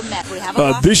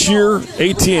This year,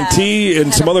 AT&T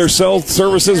and some other cell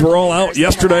services were all out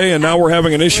yesterday, and now we're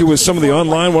having an issue with some of the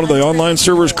online. One of the online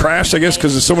servers crashed, I guess,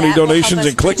 because of so many donations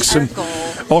and clicks and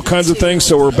all kinds of things.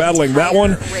 So we're battling that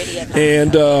one.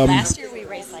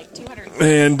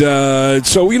 And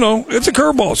so, you know, it's a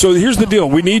curveball. So here's the deal.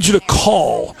 We need you to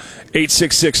call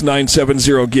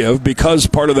 866-970-GIVE because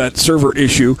part of that server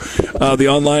issue, the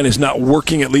online is not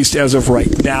working, at least as of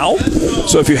right now.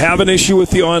 So if you have an issue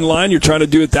with the online, you're trying to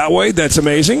do it that way, that's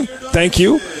amazing. Thank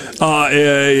you.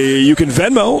 You can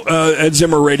Venmo Ed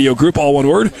Zimmer Radio Group, all one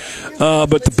word.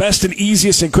 But the best and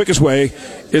easiest and quickest way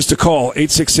is to call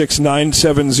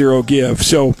 866-970-GIVE.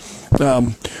 So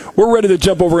we're ready to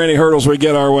jump over any hurdles we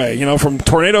get our way. You know, from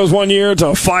tornadoes one year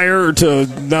to fire to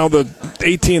now the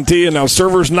AT&T and now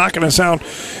servers knocking us out.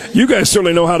 You guys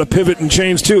certainly know how to pivot and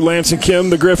change too. Lance and Kim,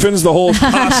 the Griffins, the whole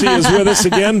posse is with us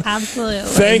again. Absolutely.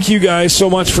 Thank you guys so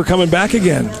much for coming back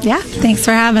again. Yeah, thanks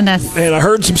for having us. And I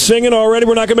heard some singing already.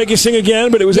 We're not going to make you sing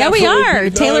again, but it was we are.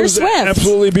 Taylor Swift.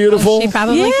 Absolutely beautiful. She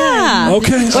probably could.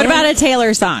 Okay. What about a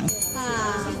Taylor song?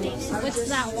 What's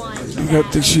that one?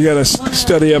 She got to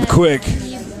study up quick.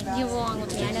 You belong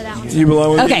with me. I know that one. You belong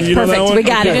with me. Okay, You know that perfect. one? We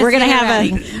got Okay. it. We're gonna have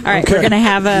Okay. we're gonna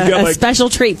have a like- special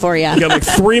treat for you. You got like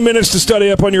 3 minutes to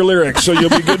study up on your lyrics, so you'll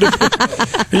be good.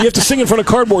 And you have to sing in front of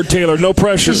cardboard, Taylor. No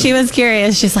pressure. She was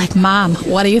curious. She's like, Mom,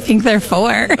 what do you think they're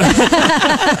for?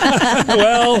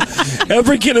 Well,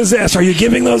 every kid is asked, are you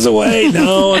giving those away?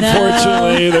 No,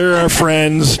 unfortunately, they're our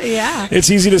friends. Yeah. It's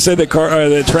easy to say that,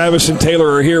 that Travis and Taylor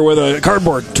are here with a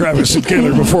cardboard, Travis and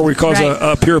Taylor, before we cause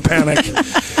a pure panic.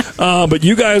 But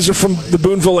you guys are from the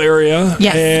Boonville area.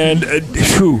 Yes. And,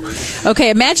 Okay,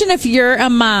 imagine if you're a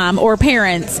mom or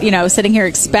parents, you know, sitting here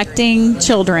expecting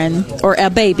children or a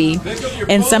baby,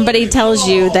 and somebody tells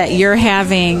you that you're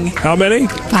having how many?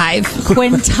 5.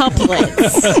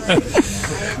 quintuplets.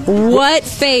 What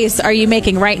face are you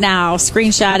making right now?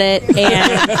 Screenshot it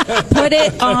and put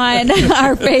it on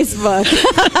our Facebook.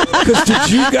 Because did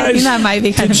you guys? I think that might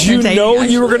be kind did of you entertaining, know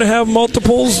actually. you were going to have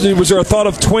multiples? Was there a thought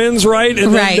of twins, right?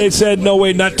 And then Right. they said, no,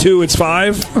 wait, not 2, it's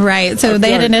 5. Right. So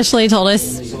they had initially told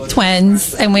us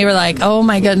twins, and we were like, oh,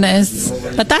 my goodness.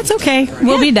 But that's okay.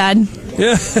 We'll be done.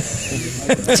 Yeah.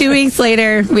 2 weeks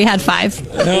later, we had 5.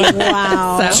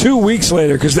 Wow. So, 2 weeks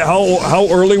later, because how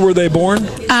early were they born?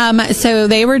 so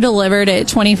they were delivered at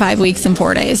 25 weeks and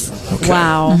 4 days. Okay.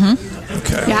 Wow.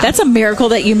 Okay. Yeah. That's a miracle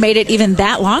that you made it even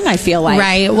that long, I feel like.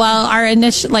 Right. Well, our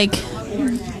initial,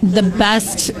 the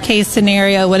best case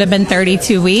scenario would have been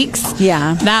 32 weeks.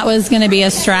 Yeah. That was going to be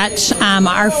a stretch.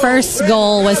 Our first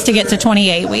goal was to get to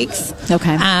 28 weeks.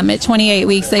 Okay. At 28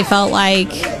 weeks, they felt like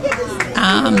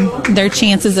their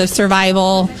chances of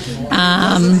survival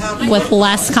with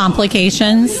less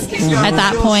complications at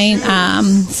that point.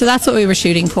 So that's what we were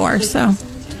shooting for. So.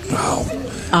 Wow.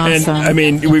 Awesome. And I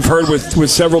mean, we've heard with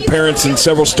several parents and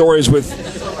several stories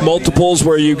with multiples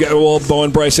where you get, well, Bo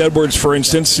and Bryce Edwards, for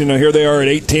instance, you know, here they are at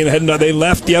 18. They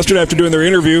left yesterday after doing their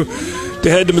interview to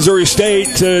head to Missouri State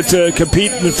to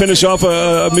compete and finish off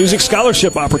a music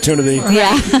scholarship opportunity.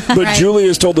 Yeah. But Right. Julie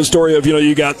has told the story of, you know,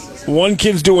 you got one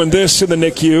kid's doing this in the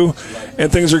NICU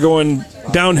and things are going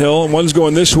downhill and one's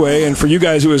going this way, and for you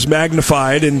guys it was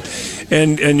magnified,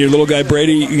 and your little guy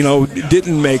Brady, you know,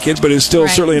 didn't make it, but is still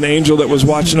certainly an angel that was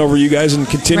watching over you guys and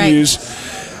continues.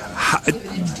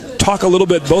 Talk a little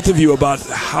bit, both of you, about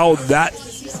how that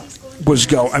was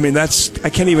I mean, I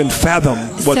can't even fathom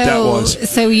what that was.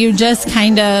 So you just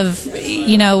kind of,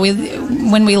 you know,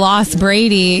 when we lost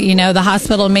Brady, you know, the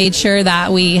hospital made sure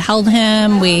that we held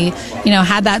him, we, you know,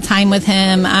 had that time with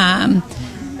him.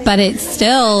 But it's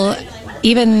still,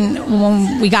 even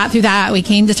when we got through that, we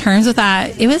came to terms with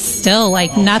that, it was still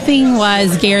like nothing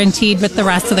was guaranteed with the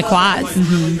rest of the quads.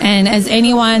 Mm-hmm. And as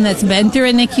anyone that's been through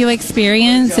a NICU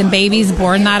experience and babies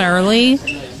born that early,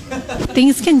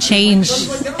 things can change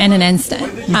in an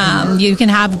instant. You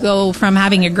can go from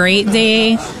having a great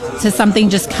day to something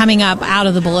just coming up out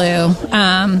of the blue.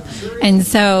 And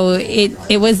so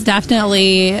it was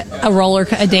definitely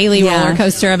a daily roller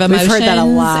coaster of emotions. We've heard that a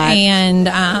lot. And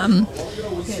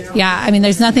I mean,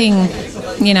 there's nothing,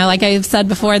 you know, like I've said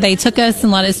before, they took us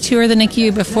and let us tour the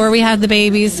NICU before we had the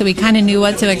babies, so we kind of knew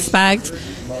what to expect.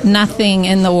 Nothing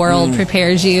in the world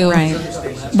prepares you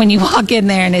when you walk in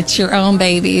there and it's your own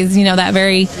babies. You know,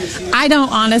 I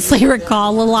don't honestly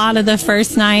recall a lot of the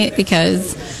first night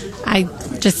because I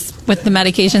just, with the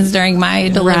medications during my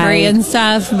delivery and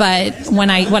stuff, but what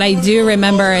I do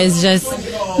remember is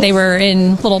just they were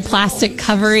in little plastic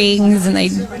coverings and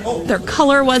their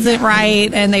color wasn't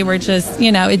right, and they were just,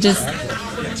 you know, it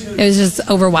was just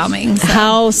overwhelming. So.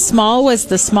 How small was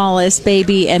the smallest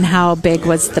baby, and how big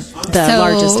was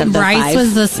largest of the Bryce 5?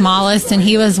 was the smallest, and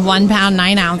he was 1 pound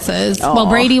 9 ounces. Oh. Well,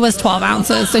 Brady was 12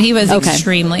 ounces, so he was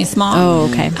extremely small. Oh,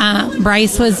 okay.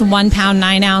 Bryce was 1 pound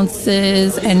 9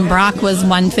 ounces, and Brock was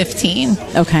 115.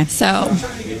 Okay. So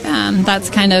that's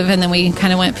kind of, and then we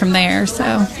kind of went from there.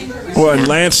 So. Well, and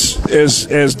Lance,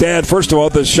 as dad, first of all,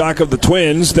 the shock of the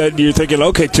twins that you're thinking,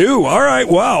 okay, 2, all right,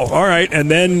 wow, all right.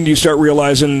 And then you start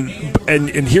realizing, and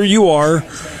here you are,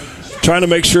 trying to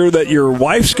make sure that your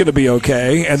wife's going to be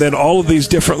okay, and then all of these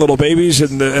different little babies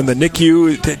and the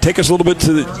NICU. Take us a little bit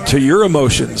to your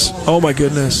emotions. Oh, my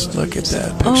goodness. Look at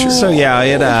that picture. So,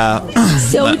 yeah,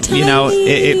 So tiny. you know,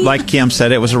 it like Kim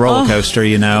said, it was a roller coaster,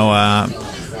 you know.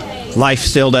 Life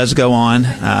still does go on,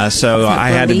 so I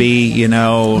had to be, you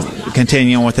know,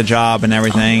 continuing with the job and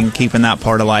everything, keeping that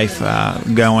part of life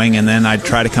going, and then I'd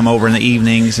try to come over in the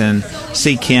evenings and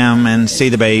see Kim and see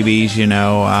the babies, you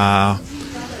know.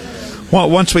 Well,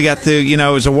 once we got through, you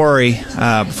know, it was a worry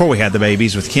before we had the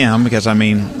babies with Kim, because, I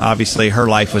mean, obviously her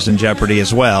life was in jeopardy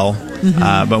as well.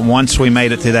 Mm-hmm. But once we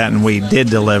made it through that and we did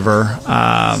deliver,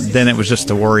 then it was just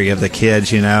the worry of the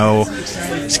kids, you know.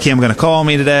 Is Kim going to call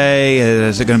me today?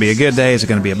 Is it going to be a good day? Is it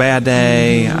going to be a bad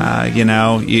day? You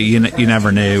know, you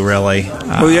never knew, really.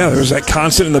 Well, yeah, there's that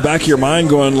constant in the back of your mind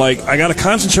going, like, I got to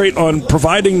concentrate on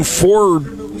providing for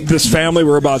this family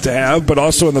we're about to have, but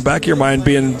also in the back of your mind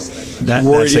being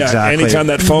worried. Yeah, exactly. Anytime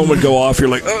that phone would go off, you're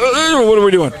like, what are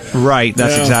we doing? Right,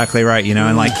 that's exactly right. You know,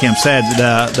 and like Kim said,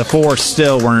 the 4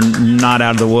 still were not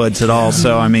out of the woods at all.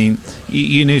 So, I mean,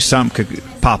 you knew something could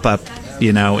pop up,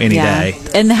 you know, any day.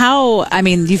 And how, I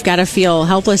mean, you've got to feel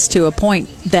helpless to a point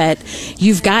that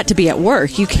you've got to be at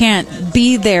work. You can't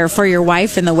be there for your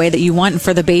wife in the way that you want and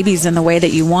for the babies in the way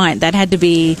that you want. That had to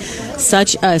be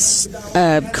such a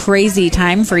crazy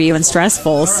time for you and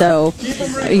stressful. So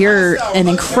you're an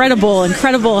incredible,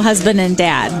 incredible husband and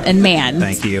dad and man.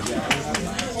 Thank you.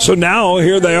 So now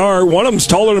here they are. One of them's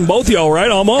taller than both y'all,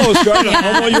 right? Almost. Right?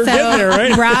 Almost, you're getting there,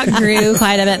 right? Brock grew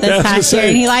quite a bit this past year,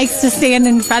 and he likes to stand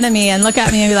in front of me and look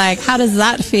at me and be like, "How does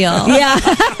that feel?" Yeah.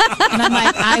 And I'm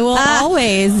like, "I will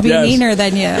always be meaner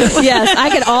than you." Yes,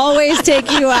 I can always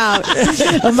take you out.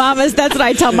 Well, mamas, that's what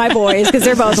I tell my boys, because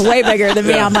they're both way bigger than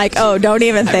me. I'm like, oh, don't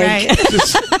even think. Right.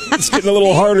 It's getting a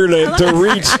little harder to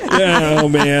reach. Yeah, oh,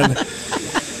 man.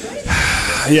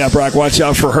 Yeah, Brock, watch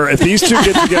out for her. If these two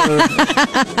get together,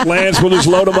 Lance, we'll just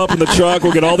load them up in the truck.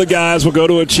 We'll get all the guys. We'll go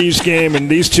to a Chiefs game, and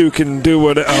these two can do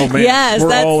what. Oh man, yes,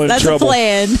 we're all in that's trouble.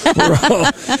 That's a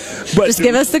plan. But just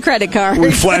give us the credit card. We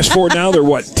flash forward now. They're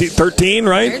what, 13,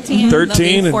 right?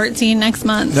 13 and 14 next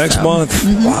month. Next month.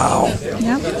 Mm-hmm. Wow.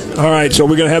 Yep. All right, so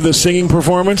we're going to have this singing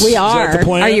performance. We are. Is that the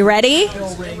plan? Are you ready?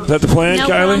 Is that the plan, No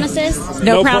Kylee? promises.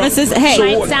 No promises. Hey,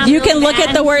 So you can look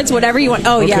at the words whatever you want.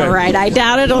 Oh, yeah, right. I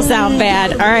doubt it'll sound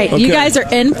bad. All right, you guys are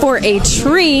in for a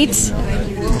treat.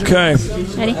 Okay.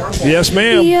 Ready? Yes,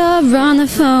 ma'am. You're on the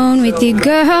phone with your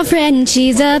girlfriend and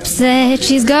she's upset.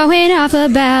 She's going off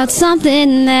about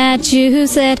something that you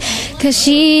said, 'cause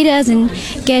she doesn't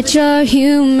get your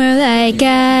humor like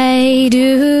I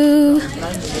do.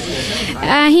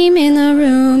 I'm in the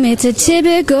room, it's a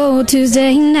typical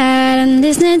Tuesday night. I'm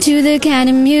listening to the kind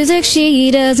of music she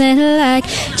doesn't like.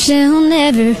 She'll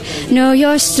never know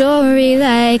your story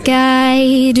like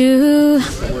I do.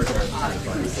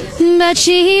 But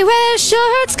she wears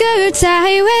short skirts,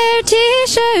 I wear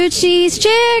t-shirts. She's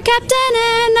cheer captain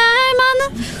and I'm on the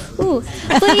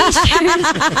bleachers.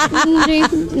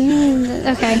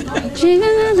 Okay.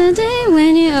 Dreaming of the day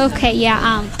when you. Okay,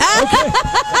 yeah.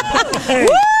 Hey.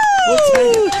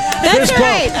 Woo! That's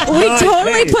right. We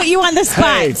totally put you on the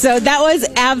spot. Hey. So that was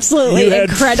absolutely You had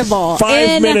incredible.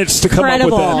 5 minutes to come up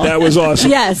with that. That was awesome.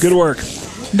 Yes. Good work.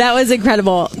 That was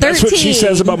incredible. 13. That's what she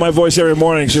says about my voice every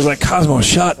morning. She's like, Cosmo,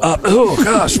 shut up. Oh,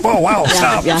 gosh. Oh, wow.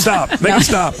 Stop. Make it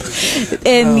stop.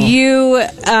 And you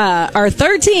are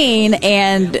 13,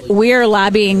 and we're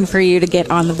lobbying for you to get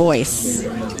on The Voice.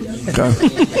 Okay.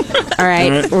 All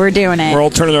right. We're doing it. We're all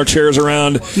turning our chairs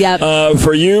around. Yep.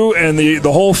 For you and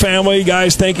the whole family,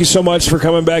 guys, thank you so much for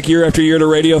coming back year after year to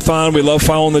Radiothon. We love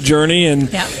following the journey and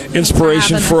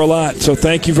inspiration for a lot. So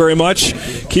thank you very much.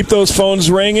 Keep those phones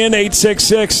ringing,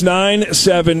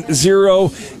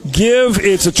 866-970-GIVE.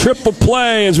 It's a triple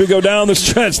play as we go down the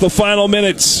stretch, the final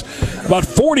minutes. About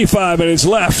 45 minutes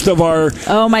left of our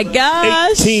oh my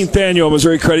gosh 18th annual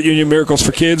Missouri Credit Union Miracles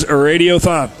for Kids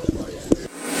Radiothon.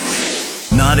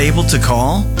 Not able to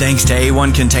call? Thanks to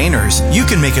A1 Containers, you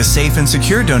can make a safe and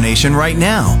secure donation right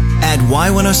now at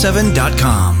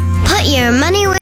y107.com. Put your money where